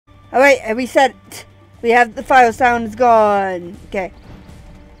Alright, I reset. We have the fire sound is gone. Okay.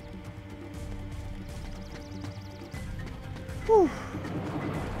 Whew.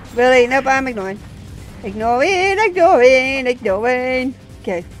 Really? Nope, I'm ignoring. Ignoring.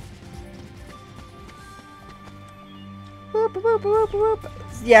 Okay. Whoop, whoop, whoop, whoop.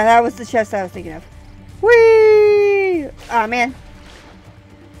 Yeah, that was the chest I was thinking of. Whee! Oh man.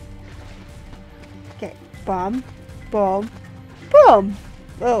 Okay. Bomb. Boom. Boom.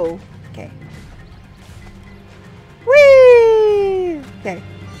 Oh. Okay. Whee! Okay.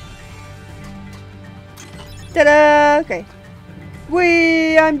 Ta-da! Okay.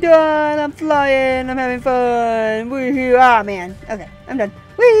 Whee! I'm done! I'm flying! I'm having fun! Wee! Ah, man. Okay, I'm done.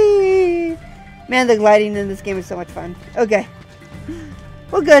 Whee! Man, the gliding in this game is so much fun. Okay.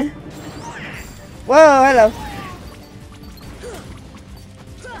 We're good. Whoa, hello.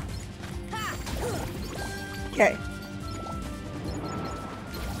 Okay.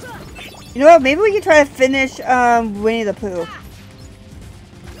 You know what? Maybe we can try to finish Winnie the Pooh.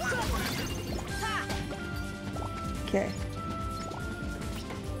 Okay.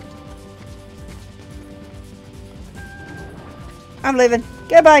 I'm leaving.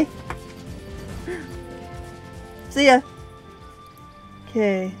 Goodbye. See ya.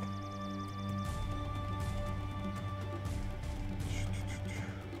 Okay.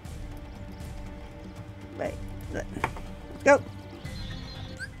 Wait. Let's go.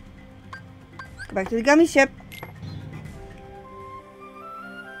 Go back to the gummy ship.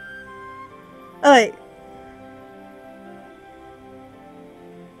 Alright.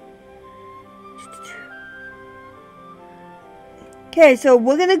 Okay, so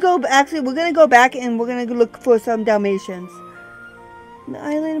we're gonna go. Actually, we're gonna go back and we're gonna look for some Dalmatians. The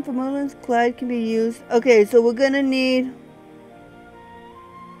island for Merlin's Clyde can be used. Okay, so we're gonna need.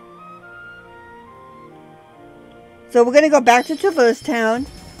 So we're gonna go back to Traverse Town,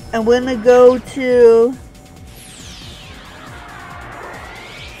 and we're gonna go to.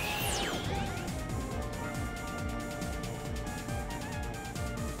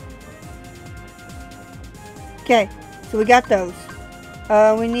 Okay, so we got those.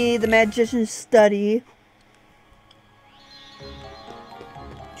 We need the Magician's Study.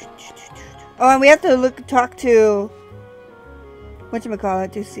 Oh, and we have to talk to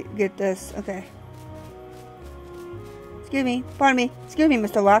whatchamacallit to see, get this. Okay. Excuse me. Pardon me. Excuse me,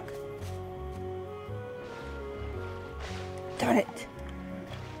 Mr. Locke. Darn it.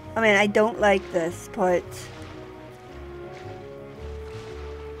 I mean, I don't like this, but...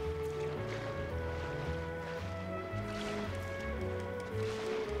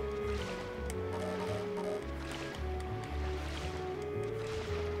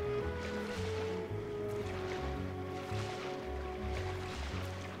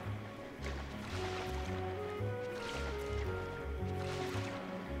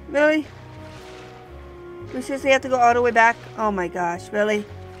 Really? We seriously have to go all the way back? Oh my gosh, really?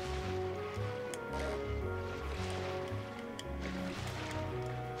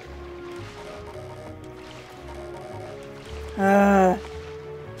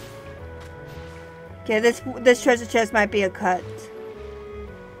 Okay, this treasure chest might be a cut.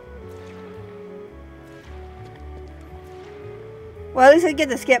 Well, at least I get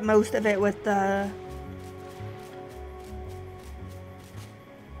to skip most of it with the...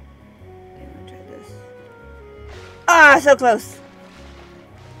 Ah, so close.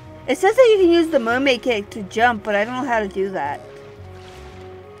 It says that you can use the mermaid cake to jump, but I don't know how to do that.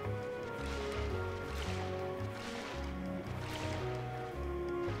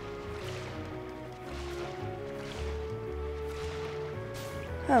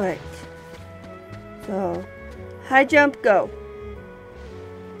 Alright. So, high jump, go.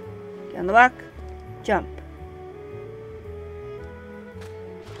 Get on the block, jump.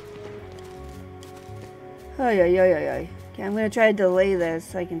 Oh, yeah. Okay, I'm gonna try to delay this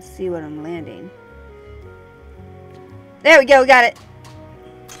so I can see what I'm landing. There we go, we got it.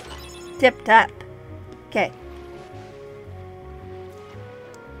 Tip top. Okay.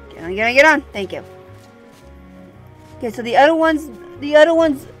 Get on. Thank you. Okay, so the other ones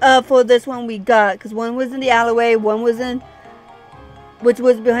for this one we got, because one was in the alleyway, one was in, which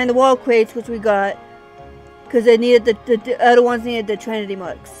was behind the wall crates, which we got, because they needed the other ones needed the Trinity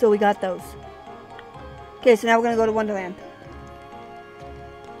marks, so we got those. Okay, so now we're gonna go to Wonderland.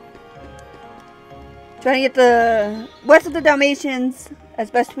 Trying to get the rest of the Dalmatians as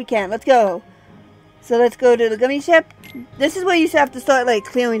best we can. Let's go. So let's go to the gummy ship. This is where you have to start like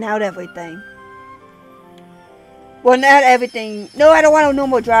clearing out everything. Well, not everything. No, I don't want a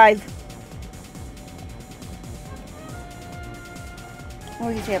normal drive. Oh,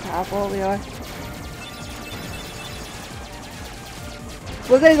 you see how powerful we are.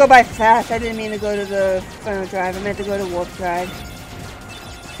 We're gonna go by fast. I didn't mean to go to the Final Drive. I meant to go to Warp Drive.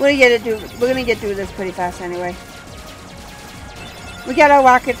 We're gonna get through this pretty fast anyway. We got our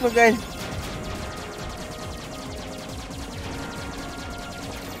rockets. We're good.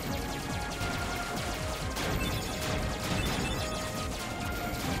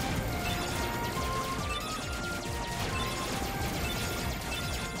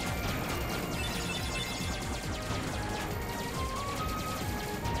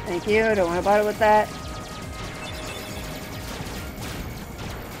 Thank you. Don't want to bother with that.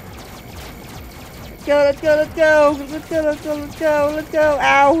 Let's go, let's go, let's go. Let's go, let's go, let's go, let's go.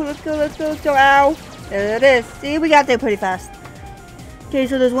 Ow. Let's go, let's go, let's go. Ow. There it is. See, we got there pretty fast. Okay,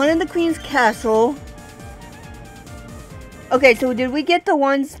 so there's one in the Queen's Castle. Okay, so did we get the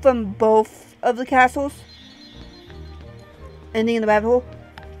ones from both of the castles? Ending in the rabbit hole?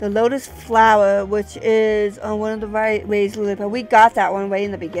 The Lotus Flower, which is on one of the ways to live. We got that one way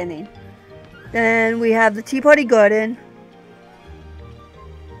in the beginning. Then we have the Tea Party Garden.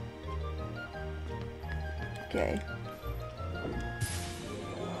 Okay.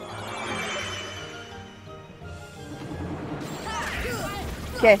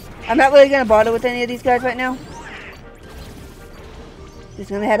 Okay, I'm not really gonna bother with any of these guys right now.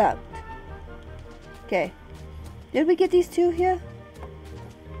 Just gonna head up. Okay. Did we get these two here?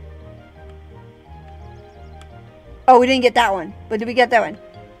 Oh, we didn't get that one. But did we get that one?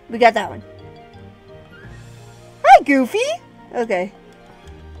 We got that one. Hi, Goofy! Okay.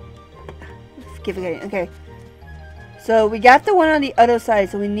 Keep forgetting. Okay. So, we got the one on the other side.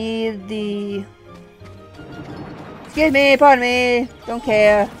 So, we need the... Excuse me, pardon me. Don't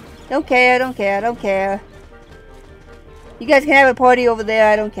care. Don't care, don't care, don't care. You guys can have a party over there.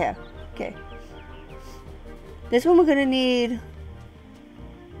 I don't care. Okay. This one we're gonna need...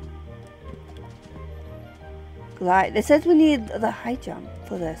 Glide. It says we need the high jump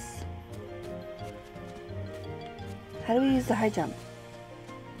for this. How do we use the high jump?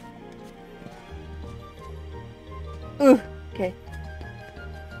 Ooh, okay.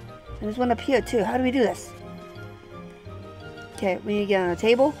 And there's one up here too. How do we do this? Okay, we need to get on a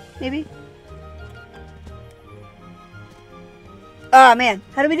table, maybe? Oh man,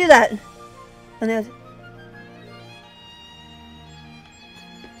 how do we do that? And there's...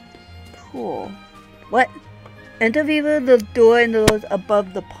 Cool. What? Enter via the door in those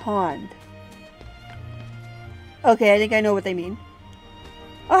above the pond. Okay, I think I know what they mean.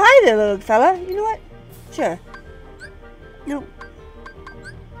 Oh, hi there, little fella. You know what? Sure. Nope.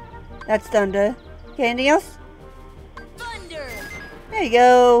 That's thunder. Okay, anything else? Thunder. There you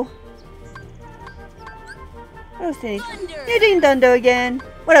go. What else do you need? Thunder. You're doing thunder again.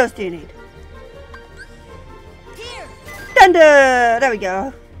 What else do you need? Here. Thunder. There we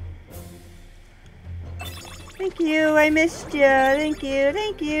go. Thank you, I missed you. Thank you,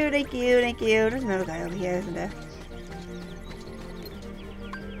 thank you, thank you, thank you. There's another guy over here, isn't there?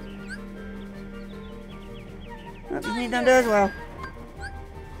 Oh, you need thunder as well.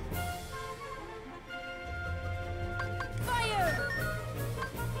 Fire!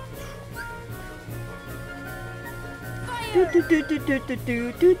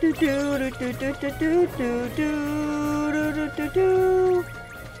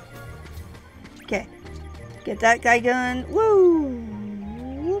 Okay. Get that guy going. Woo!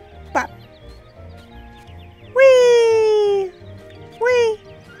 Whoop, pop. Whee! Whee!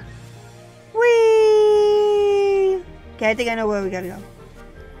 Whee! Okay, I think I know where we gotta go.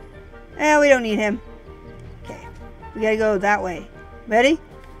 Eh, we don't need him. Okay. We gotta go that way. Ready?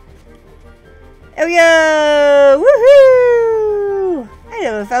 There we go! Woohoo! Hey,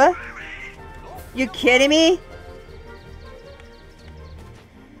 little fella. You kidding me?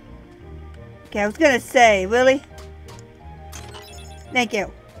 Okay, I was gonna say, really? Thank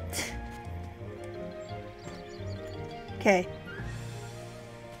you. Okay.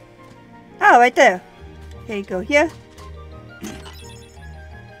 Oh, right there. Okay, you go here.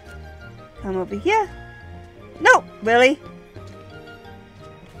 Come over here. No, really?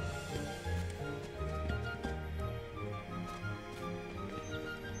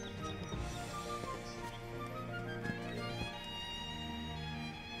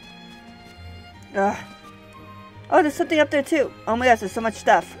 Ugh. Oh, there's something up there too. Oh my gosh, there's so much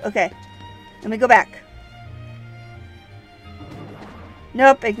stuff. Okay. Let me go back.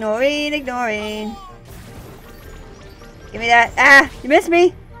 Nope, ignoring, ignoring. Give me that. Ah, you missed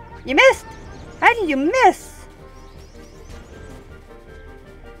me. You missed. How did you miss?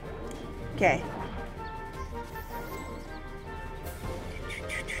 Okay.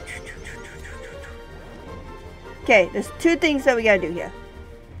 Okay, there's two things that we gotta do here.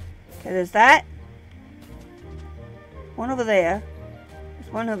 Okay, there's that. One over there.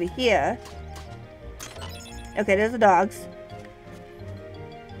 One over here. Okay, there's the dogs.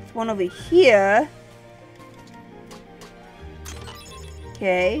 There's one over here.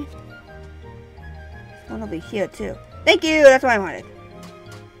 Okay. There's one over here too. Thank you! That's what I wanted.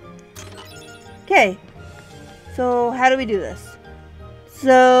 Okay. So, how do we do this?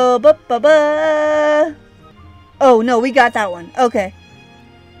 So, oh, no, we got that one. Okay.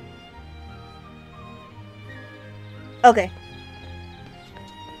 Okay.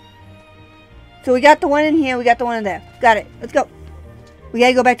 So, we got the one in here. We got the one in there. Got it. Let's go. We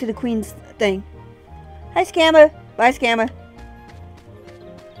gotta go back to the queen's thing. Hi, Scammer. Bye, Scammer.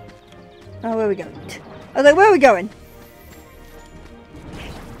 Oh, where are we going? I was like, where are we going?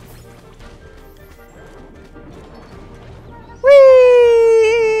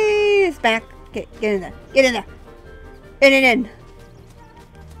 Whee! Smack. Okay, get in there. Get in there. In.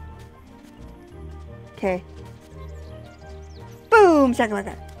 Okay. Boom!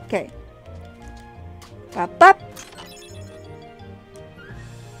 Shakalaka. Okay. Bop, bop.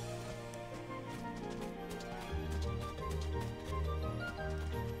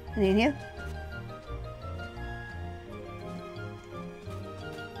 Anything in here?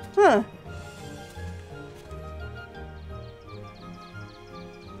 Huh.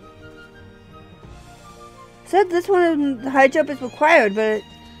 Said this one, the high jump is required, but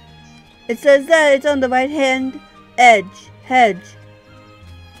it says that it's on the right hand hedge.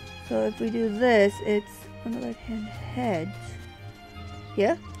 So if we do this, it's on the right hand hedge.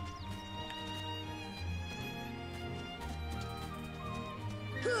 Here?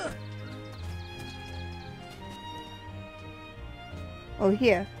 Oh,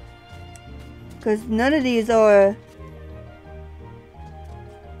 here. Because none of these are...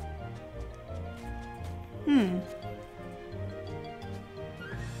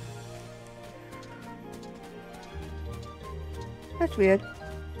 That's weird.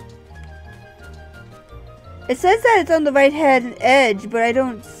 It says that it's on the right hand edge, but I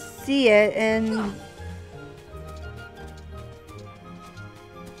don't see it, and...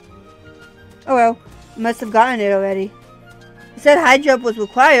 Oh well, must have gotten it already. It said high jump was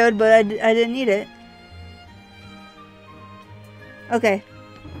required, but I didn't need it. Okay.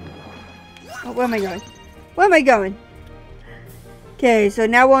 Oh, where am I going? Where am I going? Okay, so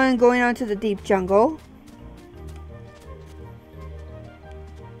now we're going on to the deep jungle.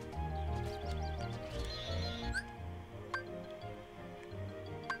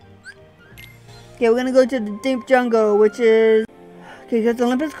 Okay, we're gonna go to the deep jungle, which is... Okay, because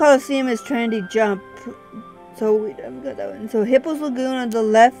Olympus Coliseum is trendy jump. So, we got that one. So, Hippos Lagoon on the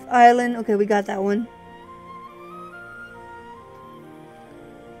left island. Okay, we got that one.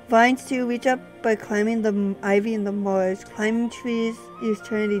 Vines to reach up by climbing the ivy in the marsh. Climbing trees use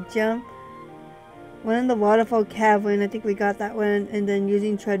trendy jump. One in the waterfall cavern. I think we got that one. And then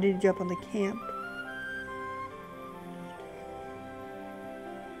using trendy jump on the camp.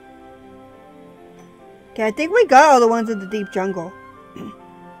 Okay, I think we got all the ones in the deep jungle.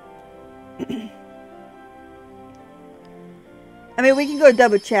 I mean, we can go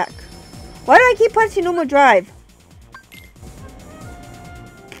double check. Why do I keep punching normal drive?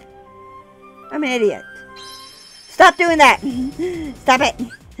 I'm an idiot. Stop doing that! Stop it!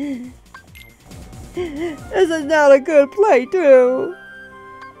 This is not a good playthrough.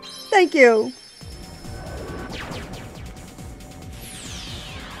 Thank you.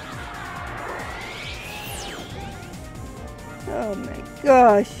 Oh my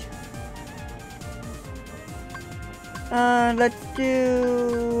gosh. Let's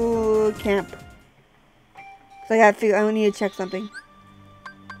do camp. So I gotta figure, I need to check something.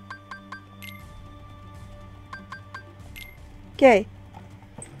 Okay.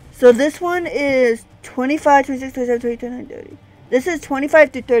 So this one is 25, 26, 27, 28, 29, 30. This is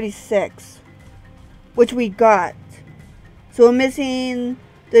 25 to 36. Which we got. So we're missing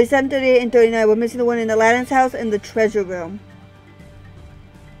 37, 38, and 39. We're missing the one in Aladdin's house and the treasure room.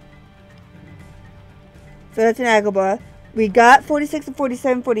 So that's in Agrabah. We got 46 and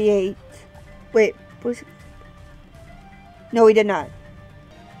 47, 48. Wait, 46? No, we did not.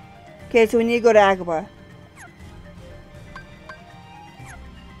 Okay, so we need to go to Agrabah.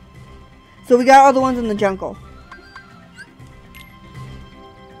 So we got all the ones in the jungle.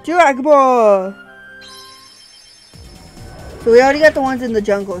 To Agrabah! So we already got the ones in the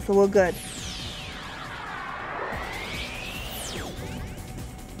jungle, so we're good.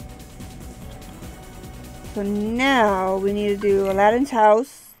 So now we need to do Aladdin's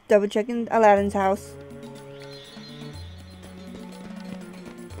house. Double checking Aladdin's house.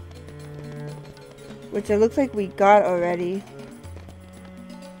 Which it looks like we got already.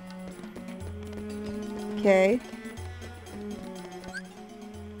 Okay.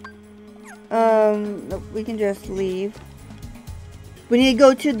 Nope, we can just leave. We need to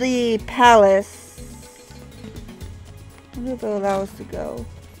go to the palace. I wonder if it'll allow us to go.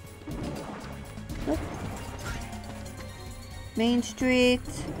 Nope. Main Street.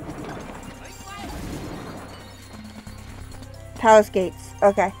 Palace gates.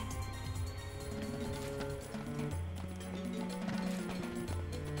 Okay.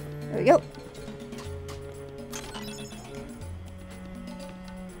 There we go.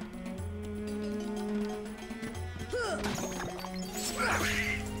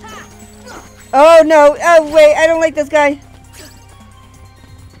 Oh no! Oh wait, I don't like this guy.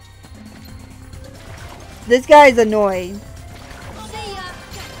 This guy is annoying.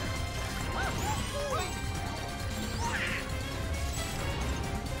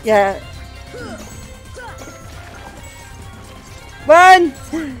 Yeah. Run!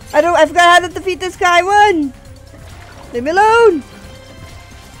 I forgot how to defeat this guy. Run! Leave me alone!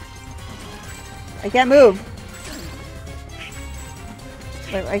 I can't move.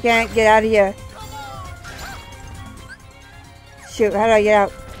 Wait, I can't get out of here. Shoot, how do I get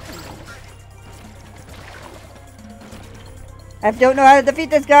out? I don't know how to defeat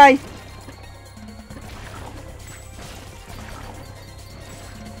this guy.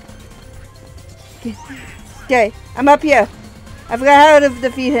 Okay, I'm up here. I forgot how to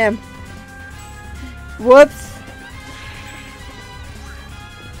defeat him. Whoops.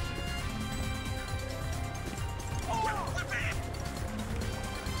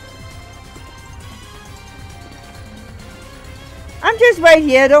 I'm just right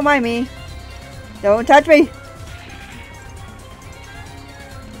here, don't mind me. Don't touch me.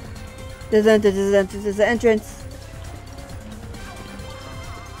 There's an entrance.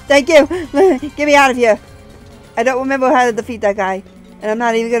 Thank you. Get me out of here. I don't remember how to defeat that guy. And I'm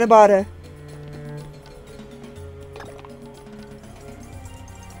not even gonna bother.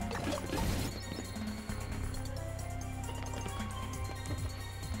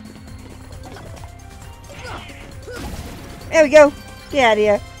 There we go. Get out of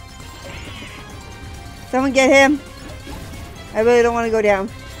here. Someone get him. I really don't want to go down.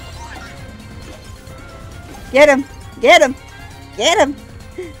 Get him. Get him. Get him.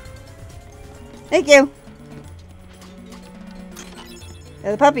 Thank you.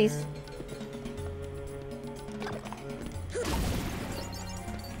 They're the puppies.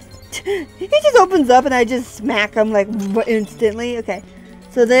 He just opens up and I just smack him like instantly. Okay.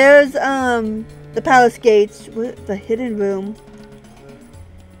 So there's the palace gates. What, the hidden room.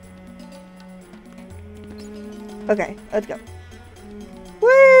 Okay, let's go.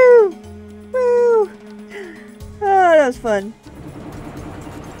 Woo! Woo! Oh, that was fun.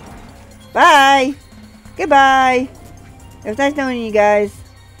 Bye! Goodbye! It was nice knowing you guys.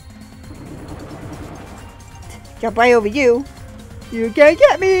 Jump right over you. You can't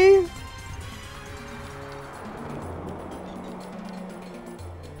get me!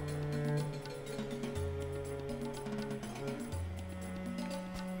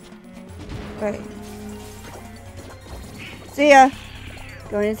 Right. See ya!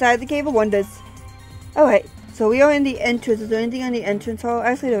 Going inside the Cave of Wonders. Alright, so we are in the entrance. Is there anything on the entrance hall?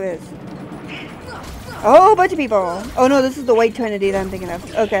 Actually, there is. Oh, a bunch of people! Oh no, this is the White Trinity that I'm thinking of.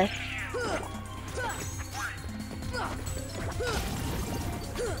 Okay.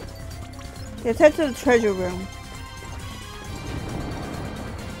 Let's head to the treasure room.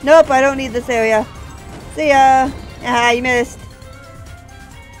 Nope, I don't need this area. See ya! Ah, you missed.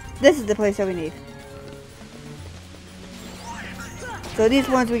 This is the place that we need. So these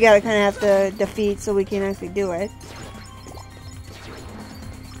ones we gotta kind of have to defeat so we can actually do it.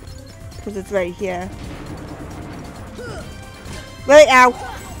 Because it's right here. Really? Ow!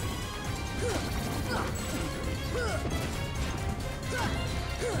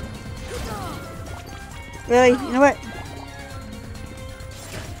 Really? You know what?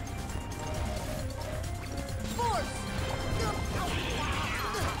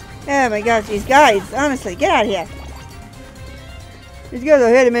 Oh my gosh, these guys. Honestly, get out of here. These guys are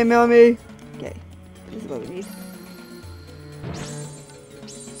hitting me, mommy. Okay. This is what we need.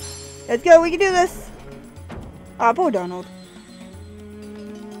 Let's go, we can do this. Ah, poor Donald.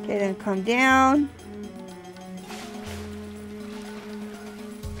 Okay, then come down.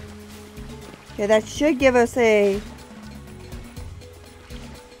 Okay, that should give us a...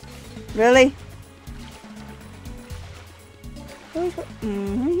 Really? I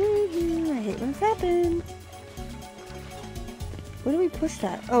hate when this happens. Where do we push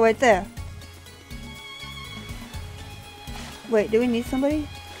that? Oh, right there. Wait, do we need somebody?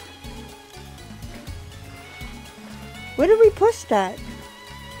 Where did we push that?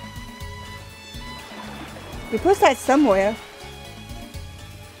 We pushed that somewhere.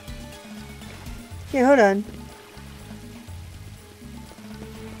 Okay, hold on.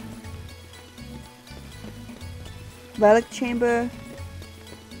 Relic chamber.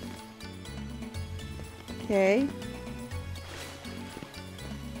 Okay.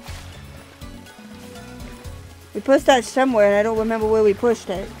 We pushed that somewhere and I don't remember where we pushed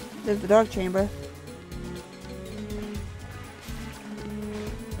it. There's the dark chamber.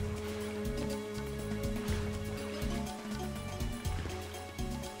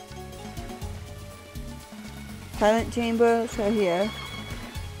 Silent chamber, it's right here.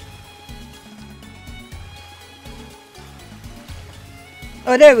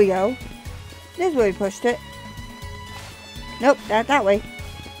 Oh, there we go. This is where we pushed it. Nope, not that way.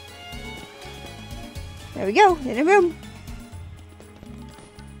 There we go, in the room.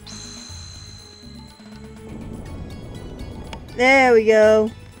 There we go.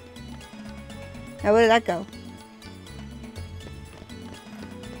 Now where did that go?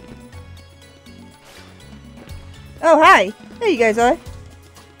 Oh, hi. There you guys are.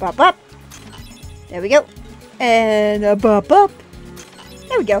 Bop, bop. There we go. And a bop, bop.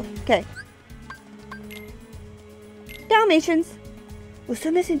 There we go. Okay. Dalmatians. We're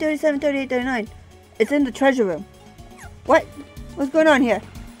still missing 37, 38, 39. It's in the treasure room. What? What's going on here?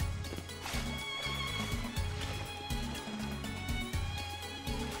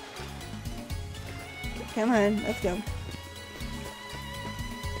 Come on, let's go.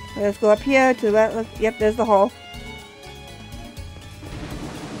 Let's go up here to that. Look, yep, there's the hall.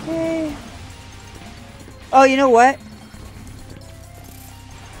 Okay. Oh, you know what?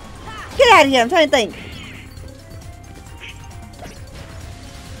 Get out of here! I'm trying to think.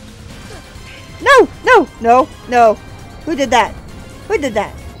 No! No! No! No! Who did that? Who did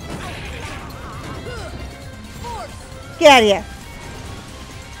that? Get out of here!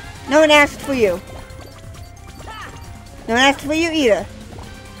 No one asked for you. No one asked for you either.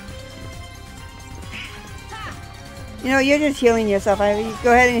 You know, you're just healing yourself. Go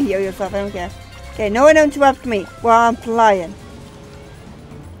ahead and heal yourself. I don't care. Okay, no one interrupt me while I'm flying.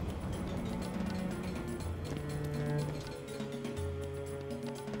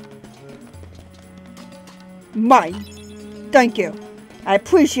 Mine. Thank you. I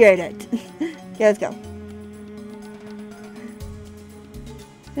appreciate it. Okay, let's go.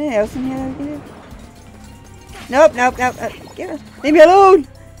 Anything else in here that I can do? Nope, nope, nope. Get her. Leave me alone!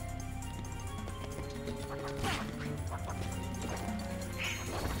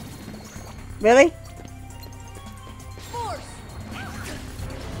 Really?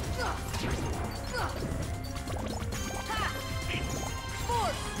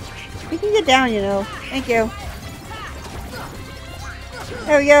 You can get down, you know. Thank you.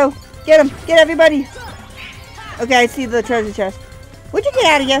 There we go. Get him. Get everybody. Okay, I see the treasure chest. Would you get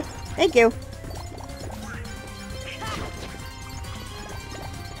out of here? Thank you.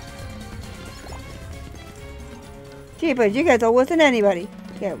 Jeepers, you guys are worse than anybody.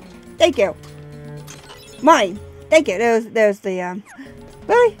 Okay. Thank you. Mine. Thank you. There's the,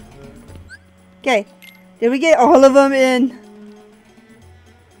 really? Okay. Did we get all of them in?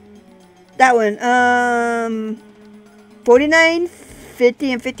 That one. 49,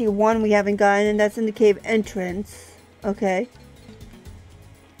 50, and 51 we haven't gotten, and that's in the cave entrance. Okay.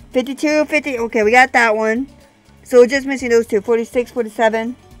 52, 50. Okay, we got that one. So we're just missing those two. 46,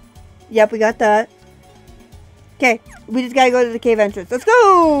 47. Yep, we got that. Okay, we just gotta go to the cave entrance. Let's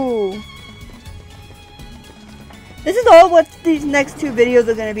go! This is all what these next two videos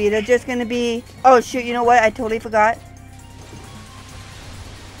are gonna be. They're just gonna be... Oh, shoot, you know what? I totally forgot.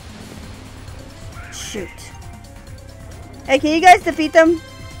 Shoot. Hey, can you guys defeat them?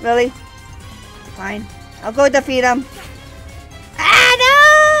 Really? Fine. I'll go defeat them. Ah,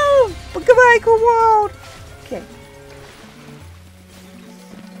 no! But goodbye, cool world! Okay.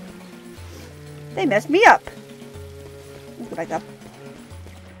 They messed me up. Let's go back up.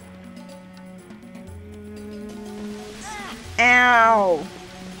 Ow!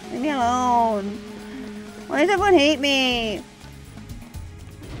 Leave me alone. Why does everyone hate me?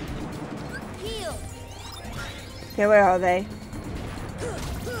 Okay, where are they?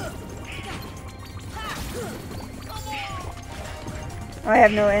 Oh, I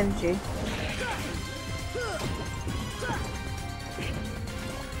have no energy.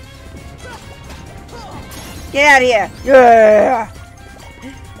 Get out of here! Yeah!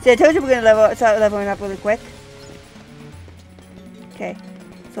 See, I told you we're gonna start leveling up really quick. Okay,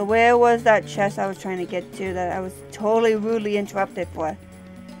 so where was that chest I was trying to get to that I was totally rudely interrupted for?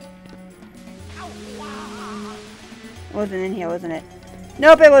 It wasn't in here, wasn't it?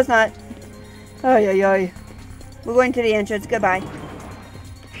 Nope, it was not. Ay, ay, ay. We're going to the entrance. Goodbye.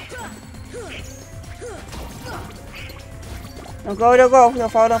 Don't go, don't go.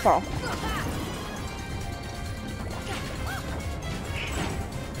 Don't fall, don't fall.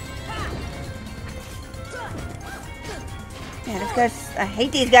 Man, this guy's... I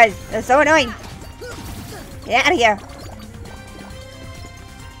hate these guys. They're so annoying. Get out of here.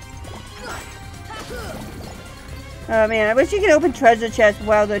 Oh man, I wish you could open treasure chests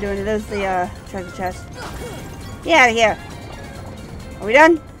while they're doing it. There's the treasure chest. Get out of here. Are we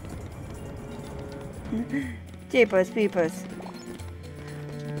done? Jeepers, peepers.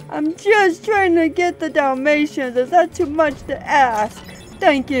 I'm just trying to get the Dalmatians. Is that too much to ask?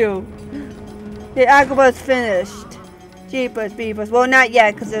 Thank you. The Agrabah's finished. Jeepers, peepers. Well, not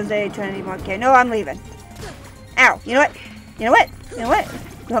yet, because there's a Trinity Monk here. No, I'm leaving. Ow. You know what? You know what? You know what?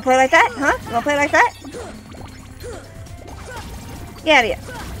 You wanna play like that? Huh? You wanna play like that? Get out of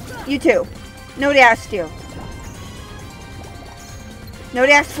here. You too. Nobody asked you.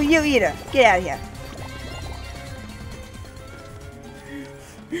 Nobody asked for you either. Get out of here.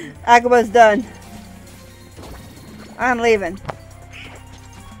 Agrabah's done. I'm leaving.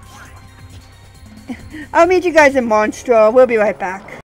 I'll meet you guys in Monstro. We'll be right back.